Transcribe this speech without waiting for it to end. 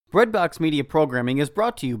Breadbox Media programming is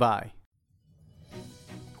brought to you by...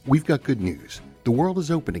 We've got good news. The world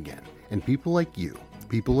is open again, and people like you,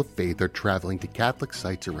 people of faith, are traveling to Catholic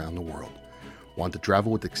sites around the world. Want to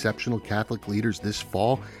travel with exceptional Catholic leaders this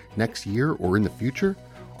fall, next year, or in the future?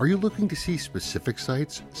 Are you looking to see specific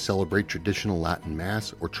sites, celebrate traditional Latin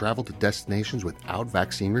Mass, or travel to destinations without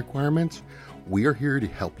vaccine requirements? We are here to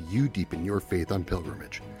help you deepen your faith on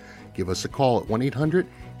pilgrimage. Give us a call at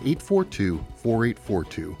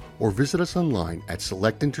 1-800-842-4842 or visit us online at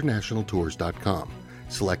selectinternationaltours.com.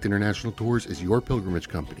 Select International Tours is your pilgrimage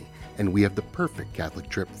company, and we have the perfect Catholic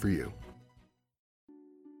trip for you.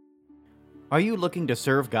 Are you looking to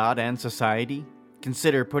serve God and society?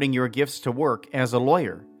 Consider putting your gifts to work as a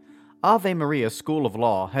lawyer. Ave Maria School of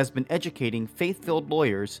Law has been educating faith-filled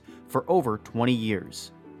lawyers for over 20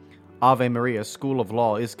 years. Ave Maria School of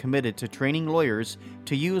Law is committed to training lawyers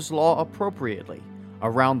to use law appropriately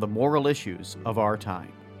around the moral issues of our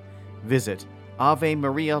time. Visit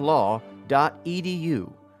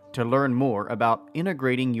avemarialaw.edu to learn more about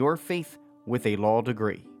integrating your faith with a law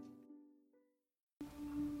degree.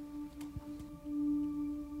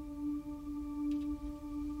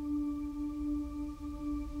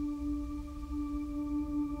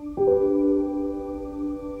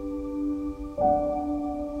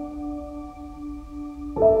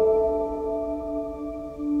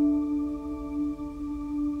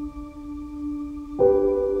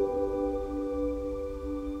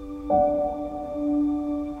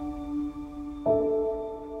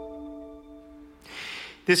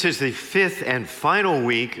 This is the fifth and final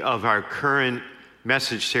week of our current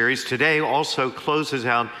message series. Today also closes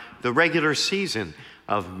out the regular season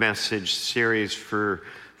of message series for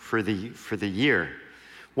the year.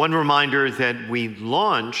 One reminder that we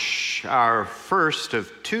launch our first of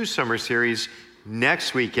two summer series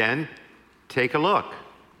next weekend. Take a look.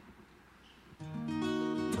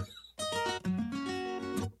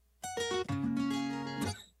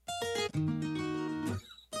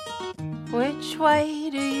 Which way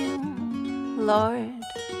do you, Lord?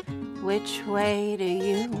 Which way do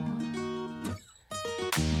you?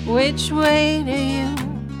 Which way do you,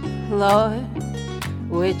 Lord?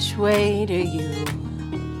 Which way do you?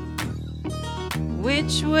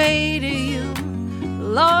 Which way do you,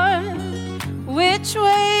 Lord? Which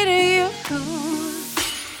way do you?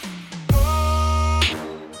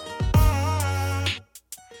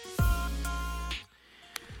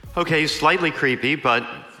 Okay, slightly creepy, but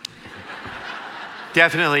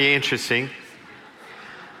definitely interesting.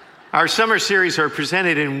 Our summer series are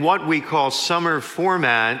presented in what we call summer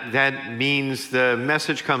format. That means the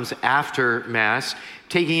message comes after Mass.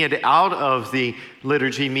 Taking it out of the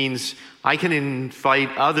liturgy means I can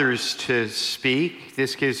invite others to speak.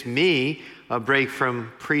 This gives me a break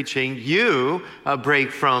from preaching, you a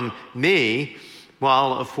break from me,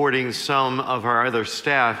 while affording some of our other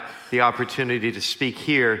staff the opportunity to speak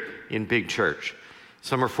here in Big Church.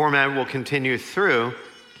 Summer format will continue through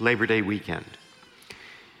Labor Day weekend.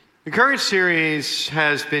 The current series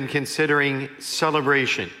has been considering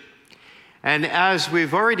celebration. And as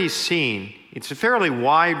we've already seen, it's a fairly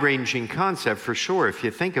wide-ranging concept for sure, if you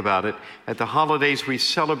think about it. At the holidays, we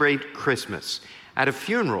celebrate Christmas. At a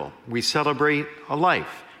funeral, we celebrate a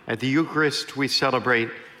life. At the Eucharist, we celebrate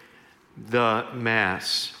the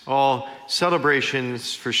Mass. All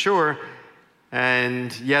celebrations for sure,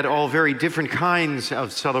 and yet all very different kinds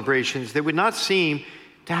of celebrations that would not seem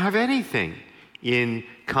to have anything in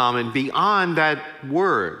common beyond that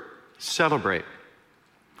word, celebrate.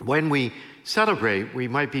 When we celebrate, we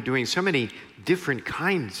might be doing so many different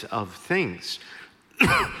kinds of things,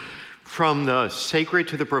 from the sacred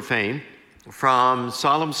to the profane, from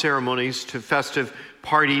solemn ceremonies to festive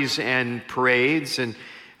parties and parades. And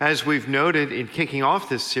as we've noted in kicking off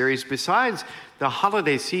this series, besides the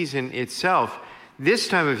holiday season itself, this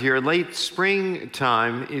time of year, late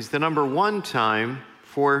springtime, is the number one time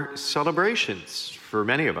for celebrations for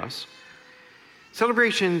many of us.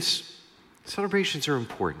 Celebrations are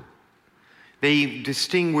important. They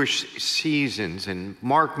distinguish seasons and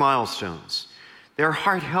mark milestones. They're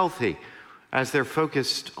heart healthy as they're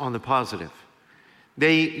focused on the positive.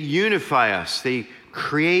 They unify us. They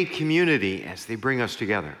create community as they bring us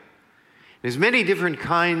together. There's many different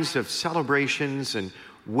kinds of celebrations and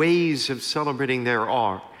ways of celebrating there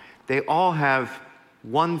are. They all have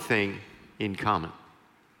one thing in common.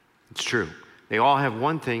 It's true. They all have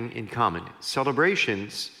one thing in common.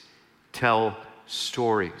 Celebrations tell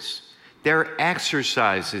stories. They're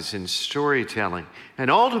exercises in storytelling. And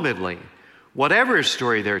ultimately, whatever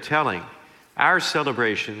story they're telling, our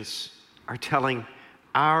celebrations are telling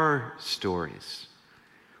our stories.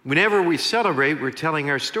 Whenever we celebrate, we're telling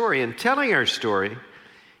our story. And telling our story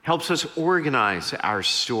helps us organize our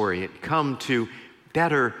story and come to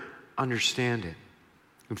better understand it.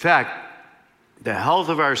 In fact, the health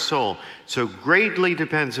of our soul so greatly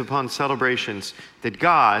depends upon celebrations that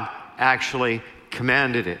God actually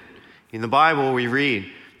commanded it. In the Bible, we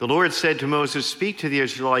read, the Lord said to Moses, "Speak to the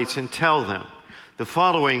Israelites and tell them, the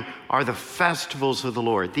following are the festivals of the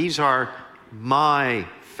Lord. These are my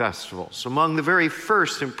festivals." Among the very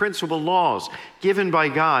first and principal laws given by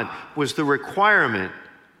God was the requirement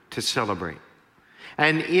to celebrate.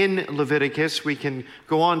 And in Leviticus, we can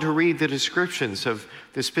go on to read the descriptions of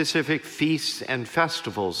the specific feasts and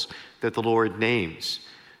festivals that the Lord names.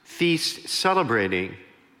 Feasts celebrating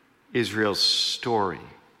Israel's story.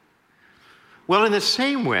 Well, in the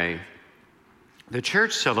same way, the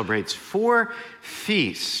church celebrates 4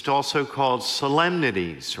 feasts, also called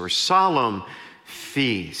solemnities or solemn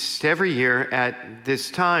feasts, every year at this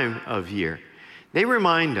time of year. They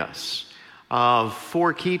remind us of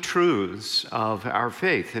 4 key truths of our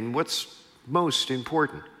faith and what's most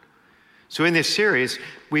important. So in this series,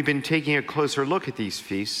 we've been taking a closer look at these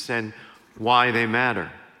feasts and why they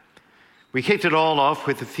matter. We kicked it all off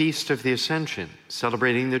with the Feast of the Ascension,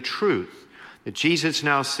 celebrating the truth that Jesus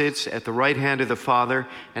now sits at the right hand of the Father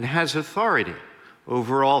and has authority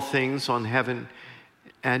over all things on heaven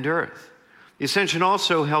and earth. The Ascension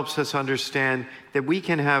also helps us understand that we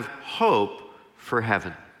can have hope for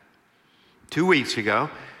heaven. 2 weeks ago,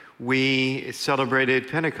 we celebrated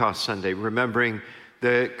Pentecost Sunday, remembering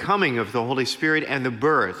the coming of the Holy Spirit and the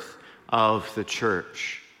birth of the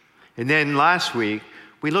church. And then last week,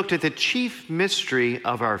 we looked at the chief mystery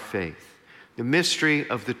of our faith, the mystery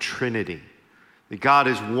of the Trinity, that God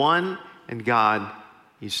is one and God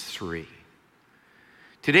is three.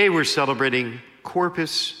 Today, we're celebrating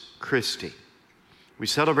Corpus Christi. We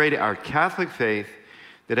celebrate our Catholic faith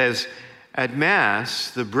that as at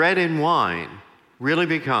Mass, the bread and wine really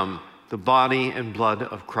become the body and blood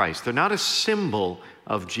of Christ. They're not a symbol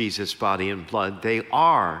of Jesus' body and blood. They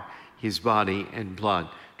are his body and blood,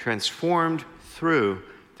 transformed through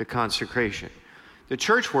the consecration. The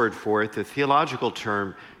church word for it, the theological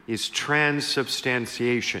term, is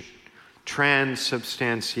transubstantiation.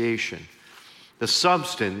 Transubstantiation. The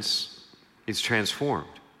substance is transformed.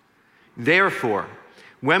 Therefore,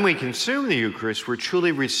 when we consume the Eucharist, we're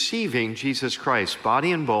truly receiving Jesus Christ,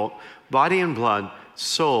 body and blood,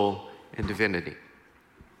 soul, and divinity.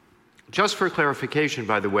 Just for clarification,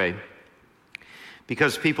 by the way,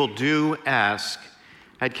 because people do ask,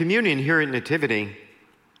 at communion here at Nativity,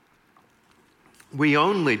 we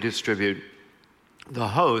only distribute the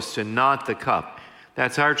host and not the cup.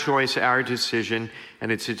 That's our choice, our decision,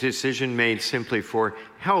 and it's a decision made simply for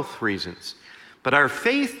health reasons. But our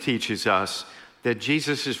faith teaches us that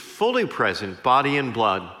Jesus is fully present, body and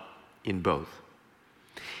blood, in both.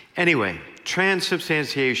 Anyway,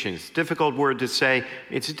 transubstantiation is a difficult word to say.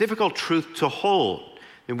 It's a difficult truth to hold.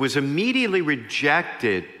 It was immediately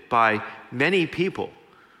rejected by many people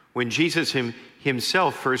when Jesus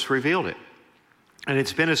himself first revealed it. And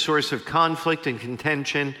it's been a source of conflict and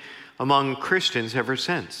contention among Christians ever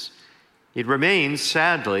since. It remains,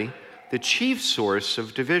 sadly, the chief source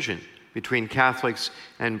of division between Catholics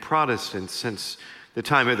and Protestants since the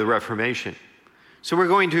time of the Reformation. So we're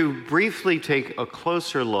going to briefly take a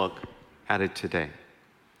closer look at it today.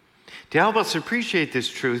 To help us appreciate this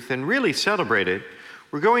truth and really celebrate it,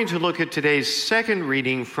 we're going to look at today's second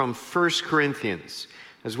reading from 1 Corinthians,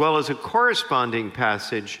 as well as a corresponding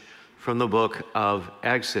passage from the book of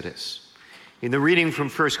Exodus. In the reading from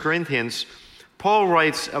 1 Corinthians, Paul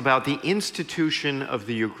writes about the institution of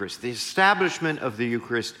the Eucharist, the establishment of the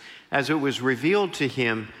Eucharist as it was revealed to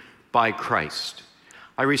him by Christ.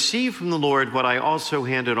 I received from the Lord what I also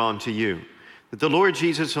handed on to you, that the Lord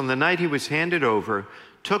Jesus, on the night he was handed over,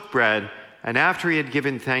 took bread, and after he had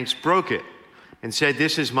given thanks, broke it, and said,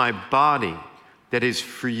 "This is my body that is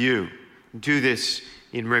for you. Do this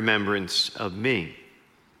in remembrance of me."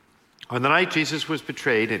 On the night Jesus was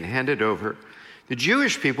betrayed and handed over, the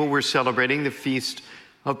Jewish people were celebrating the feast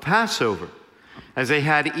of Passover, as they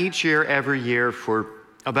had each year, every year for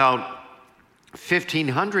about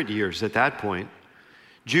 1,500 years at that point.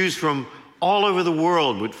 Jews from all over the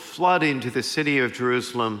world would flood into the city of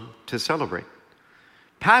Jerusalem to celebrate.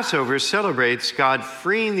 Passover celebrates God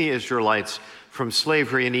freeing the Israelites from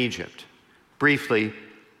slavery in Egypt. Briefly,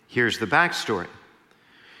 here's the backstory.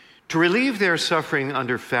 To relieve their suffering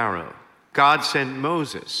under Pharaoh, God sent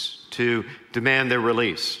Moses to demand their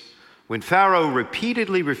release. When Pharaoh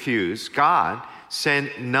repeatedly refused, God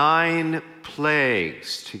sent 9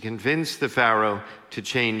 plagues to convince the Pharaoh to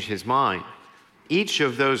change his mind. Each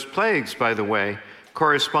of those plagues, by the way,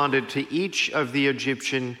 corresponded to each of the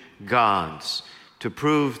Egyptian gods. to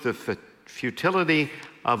prove the futility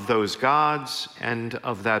of those gods and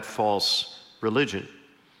of that false religion.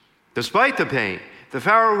 Despite the pain, the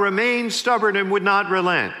Pharaoh remained stubborn and would not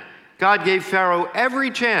relent. God gave Pharaoh every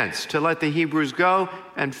chance to let the Hebrews go,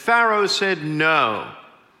 and Pharaoh said no.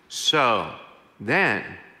 So then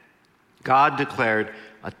God declared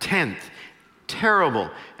a 10th terrible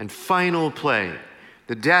and final plague,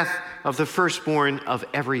 the death of the firstborn of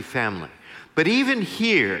every family. But even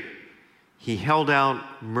here, he held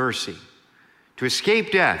out mercy. To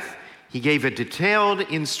escape death, he gave a detailed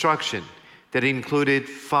instruction that included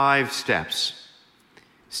 5 steps.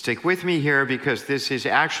 Stick with me here because this is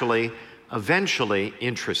actually eventually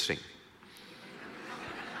interesting.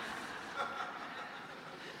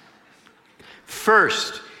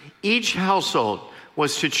 First, each household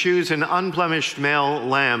was to choose an unblemished male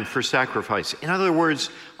lamb for sacrifice. In other words,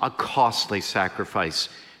 a costly sacrifice.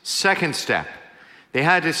 Second step, they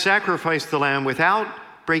had to sacrifice the lamb without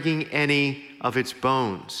breaking any of its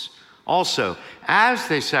bones. Also, as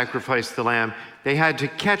they sacrificed the lamb, they had to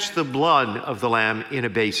catch the blood of the lamb in a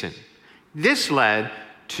basin. This led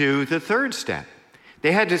to the third step.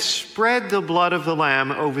 They had to spread the blood of the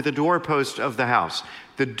lamb over the doorpost of the house.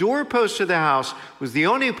 The doorpost of the house was the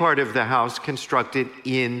only part of the house constructed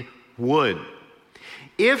in wood.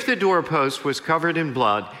 If the doorpost was covered in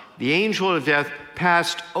blood, the angel of death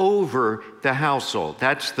passed over the household.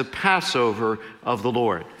 That's the Passover of the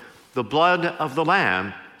Lord. The blood of the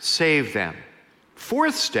lamb saved them.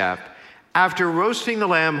 Fourth step, after roasting the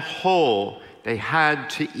lamb whole, they had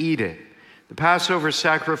to eat it. The Passover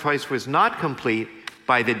sacrifice was not complete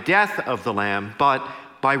by the death of the lamb, but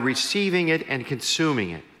by receiving it and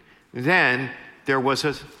consuming it. Then there was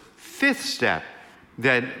a fifth step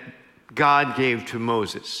that God gave to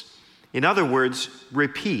Moses. In other words,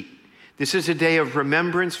 repeat. This is a day of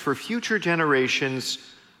remembrance for future generations,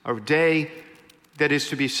 a day that is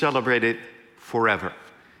to be celebrated forever.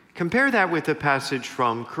 Compare that with the passage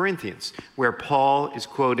from Corinthians, where Paul is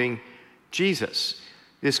quoting Jesus.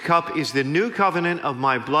 This cup is the new covenant of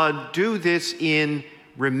my blood. Do this in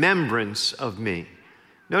remembrance of me.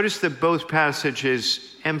 Notice that both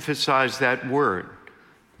passages emphasize that word,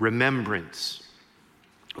 remembrance.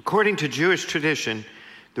 According to Jewish tradition,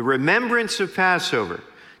 the remembrance of Passover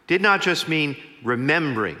did not just mean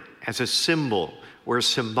remembering as a symbol or a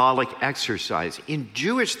symbolic exercise. In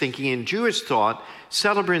Jewish thinking, in Jewish thought,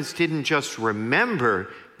 celebrants didn't just remember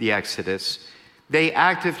the Exodus, they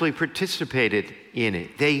actively participated in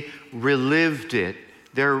it. They relived it.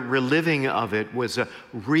 Their reliving of it was a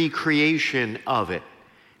recreation of it.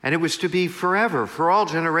 And it was to be forever, for all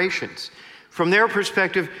generations. From their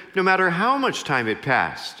perspective, no matter how much time had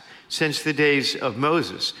passed since the days of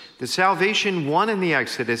Moses, the salvation won in the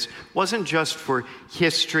Exodus wasn't just for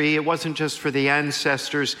history, it wasn't just for the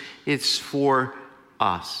ancestors, it's for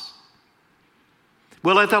us.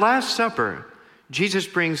 Well, at the Last Supper, Jesus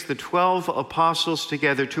brings the 12 apostles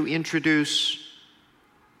together to introduce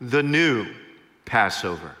the new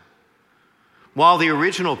Passover. While the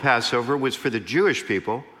original Passover was for the Jewish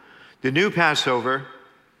people, the new Passover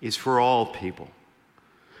is for all people.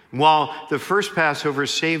 While the first Passover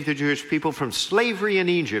saved the Jewish people from slavery in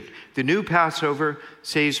Egypt, the new Passover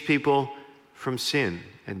saves people from sin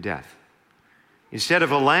and death. Instead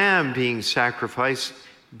of a lamb being sacrificed,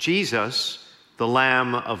 Jesus, the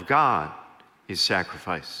Lamb of God, is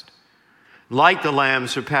sacrificed. Like the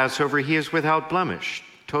lambs of Passover, he is without blemish,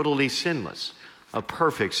 totally sinless, a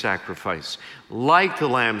perfect sacrifice. Like the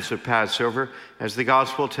lambs of Passover, as the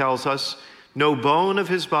gospel tells us, no bone of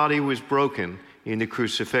his body was broken in the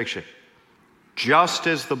crucifixion. Just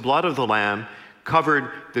as the blood of the lamb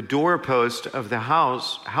covered the doorpost of the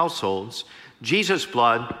households, Jesus'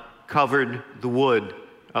 blood covered the wood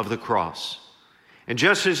of the cross. And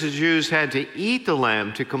just as the Jews had to eat the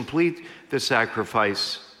lamb to complete the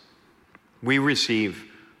sacrifice, we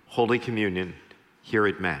receive Holy Communion here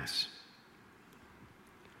at Mass.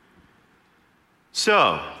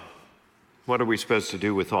 So, what are we supposed to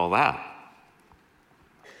do with all that?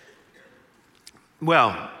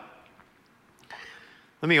 Well,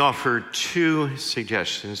 let me offer 2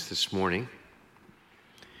 suggestions this morning.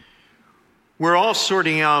 We're all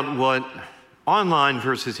sorting out what online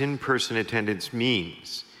versus in-person attendance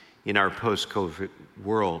means in our post-COVID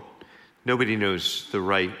world. Nobody knows the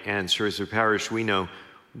right answer. As a parish, we know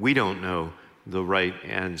we don't know the right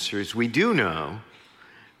answers. We do know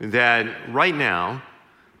that right now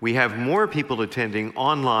we have more people attending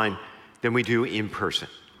online than we do in person.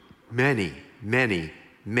 Many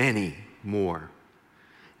more.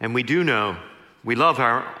 And we do know we love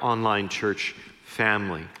our online church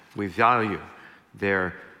family. We value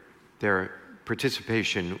their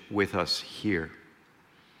participation with us here.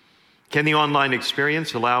 Can the online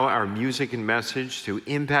experience allow our music and message to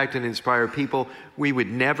impact and inspire people we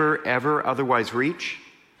would never, ever otherwise reach?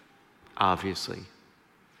 Obviously.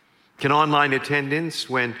 Can online attendance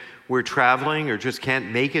when we're traveling or just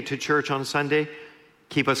can't make it to church on Sunday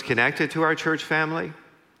keep us connected to our church family?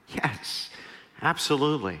 Yes,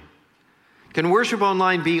 absolutely. Can worship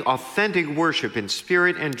online be authentic worship in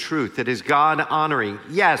spirit and truth that is God-honoring?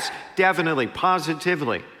 Yes, definitely,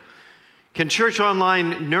 positively. Can church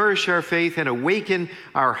online nourish our faith and awaken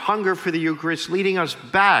our hunger for the Eucharist, leading us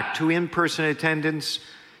back to in-person attendance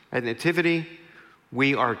at Nativity?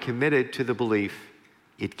 We are committed to the belief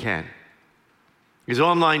it can. Is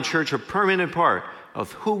online church a permanent part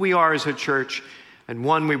of who we are as a church, and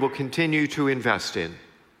one we will continue to invest in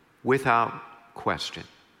without question?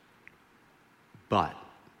 But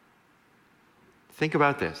think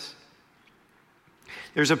about this.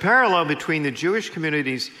 There's a parallel between the Jewish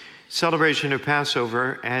community's celebration of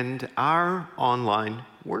Passover and our online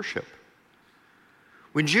worship.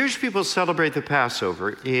 When Jewish people celebrate the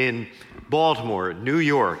Passover in Baltimore, New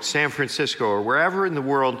York, San Francisco, or wherever in the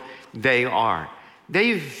world they are,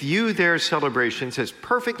 they view their celebrations as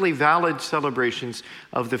perfectly valid celebrations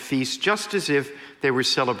of the feast, just as if they were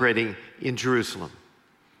celebrating in Jerusalem.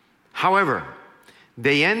 However,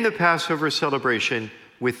 they end the Passover celebration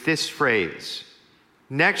with this phrase,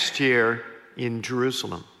 "Next year in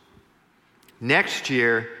Jerusalem." Next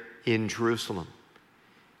year in Jerusalem.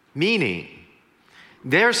 Meaning,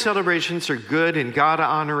 their celebrations are good and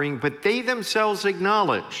God-honoring, but they themselves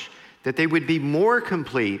acknowledge that they would be more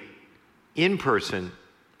complete in person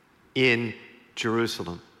in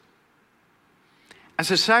Jerusalem.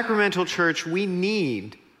 As a sacramental church, we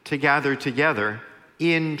need to gather together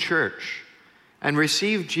in church and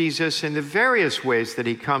receive Jesus in the various ways that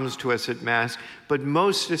he comes to us at Mass, but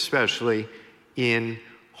most especially in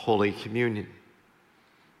Holy Communion.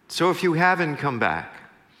 So if you haven't come back,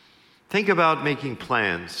 think about making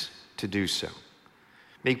plans to do so.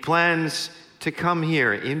 Make plans to come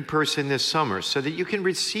here in person this summer so that you can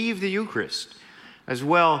receive the Eucharist as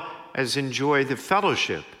well as enjoy the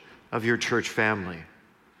fellowship of your church family.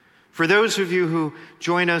 For those of you who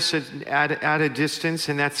join us at a distance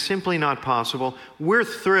and that's simply not possible, we're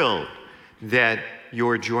thrilled that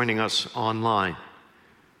you're joining us online.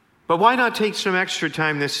 But why not take some extra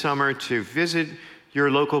time this summer to visit your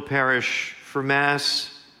local parish for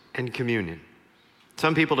Mass and communion?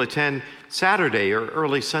 Some people attend Saturday or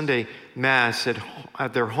early Sunday Mass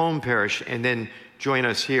at their home parish and then join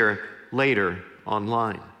us here later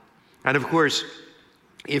online. And of course,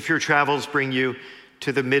 if your travels bring you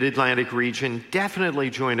to the Mid-Atlantic region, definitely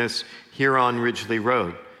join us here on Ridgely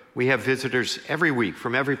Road. We have visitors every week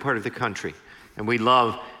from every part of the country, and we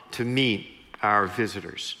love to meet our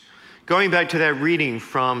visitors. Going back to that reading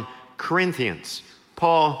from Corinthians,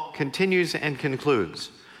 Paul continues and concludes,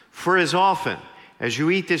 "For as often as you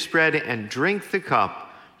eat this bread and drink the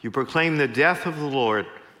cup, you proclaim the death of the Lord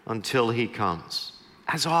until he comes."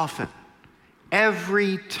 As often.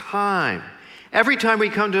 Every time we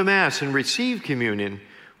come to Mass and receive communion,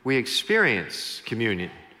 we experience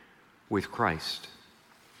communion with Christ.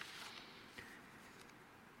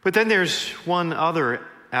 But then there's one other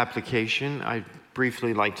application I'd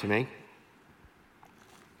briefly like to make.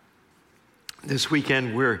 This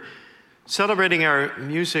weekend, we're celebrating our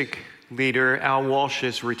music leader, Al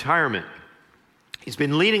Walsh's retirement. He's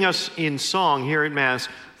been leading us in song here at Mass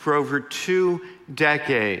for over 2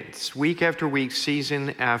 decades, week after week,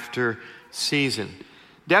 season after season.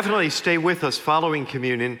 Definitely stay with us following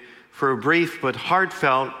communion for a brief but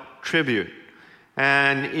heartfelt tribute.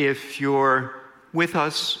 And if you're with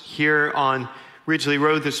us here on Ridgely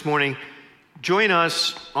Road this morning, join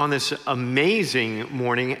us on this amazing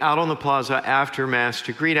morning out on the plaza after Mass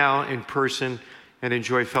to greet Al in person and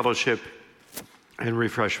enjoy fellowship and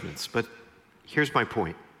refreshments. But here's my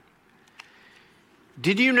point.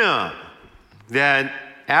 Did you know that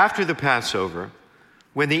after the Passover,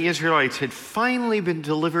 when the Israelites had finally been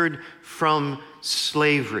delivered from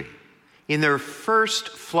slavery, in their first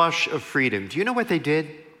flush of freedom, do you know what they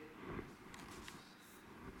did?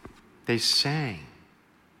 They sang.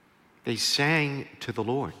 They sang to the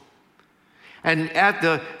Lord. And at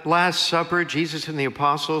the Last Supper, Jesus and the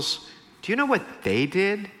apostles, do you know what they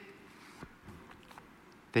did?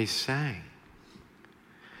 They sang.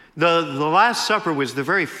 The Last Supper was the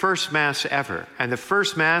very first Mass ever, and the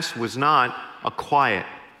first Mass was not a quiet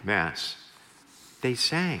Mass. They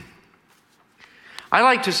sang. I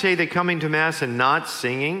like to say that coming to Mass and not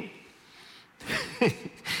singing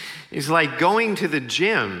is like going to the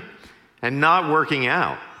gym and not working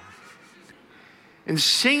out. And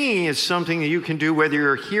singing is something that you can do whether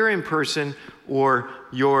you're here in person or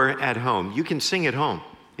you're at home. You can sing at home.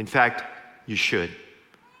 In fact, you should.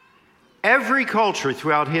 Every culture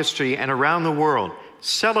throughout history and around the world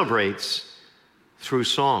celebrates through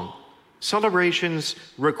song. Celebrations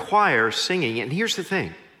require singing. And here's the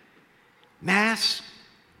thing. Mass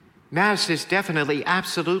is definitely,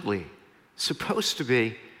 absolutely supposed to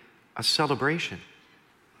be a celebration.